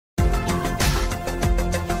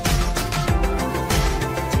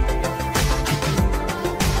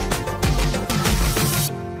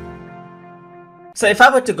So if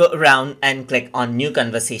I were to go around and click on new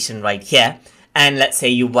conversation right here, and let's say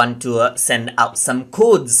you want to send out some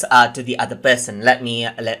codes to the other person.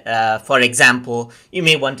 For example, you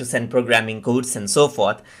may want to send programming codes and so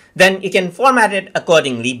forth. Then you can format it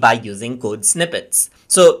accordingly by using code snippets.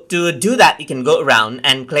 So to do that, you can go around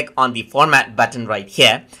and click on the format button right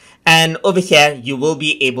here. And over here, you will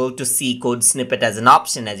be able to see code snippet as an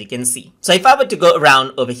option, as you can see. So if I were to go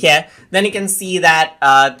around over here, then you can see that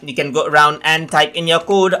you can go around and type in your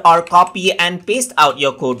code or copy and paste out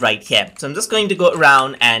your code right here. So I'm just going to go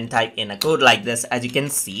around and type in a code like this, as you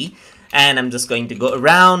can see. And I'm just going to go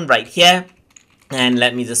around right here. And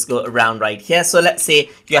let me just go around right here. So let's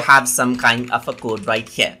say you have some kind of a code right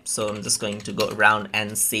here. So I'm just going to go around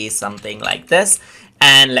and say something like this.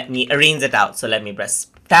 And let me arrange it out. So let me press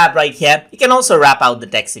tab right here. You can also wrap out the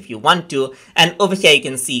text if you want to. And over here, you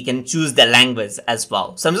can see you can choose the language as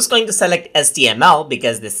well. So I'm just going to select HTML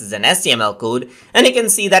because this is an HTML code. And you can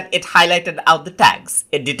see that it highlighted out the tags.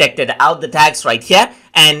 It detected out the tags right here,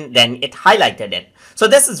 and then it highlighted it. So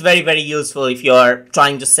this is very, very useful if you're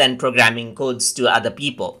trying to send programming codes to other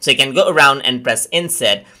people. So you can go around and press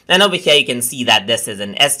insert. And over here, you can see that this is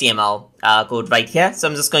an HTML code right here. So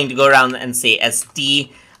I'm just going to go around and say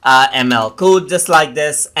HTML code just like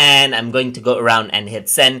this, and I'm going to go around and hit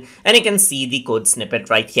send, and you can see the code snippet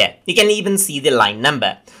right here. You can even see the line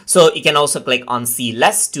number. So you can also click on see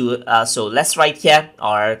less to show less right here,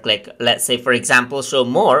 or click, let's say for example, show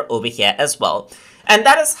more over here as well. And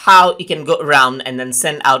that is how you can go around and then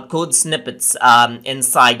send out code snippets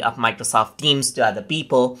inside of Microsoft Teams to other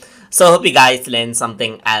people. So I hope you guys learned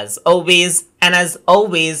something as always. And as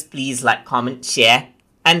always, please like, comment, share,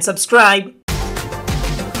 and subscribe.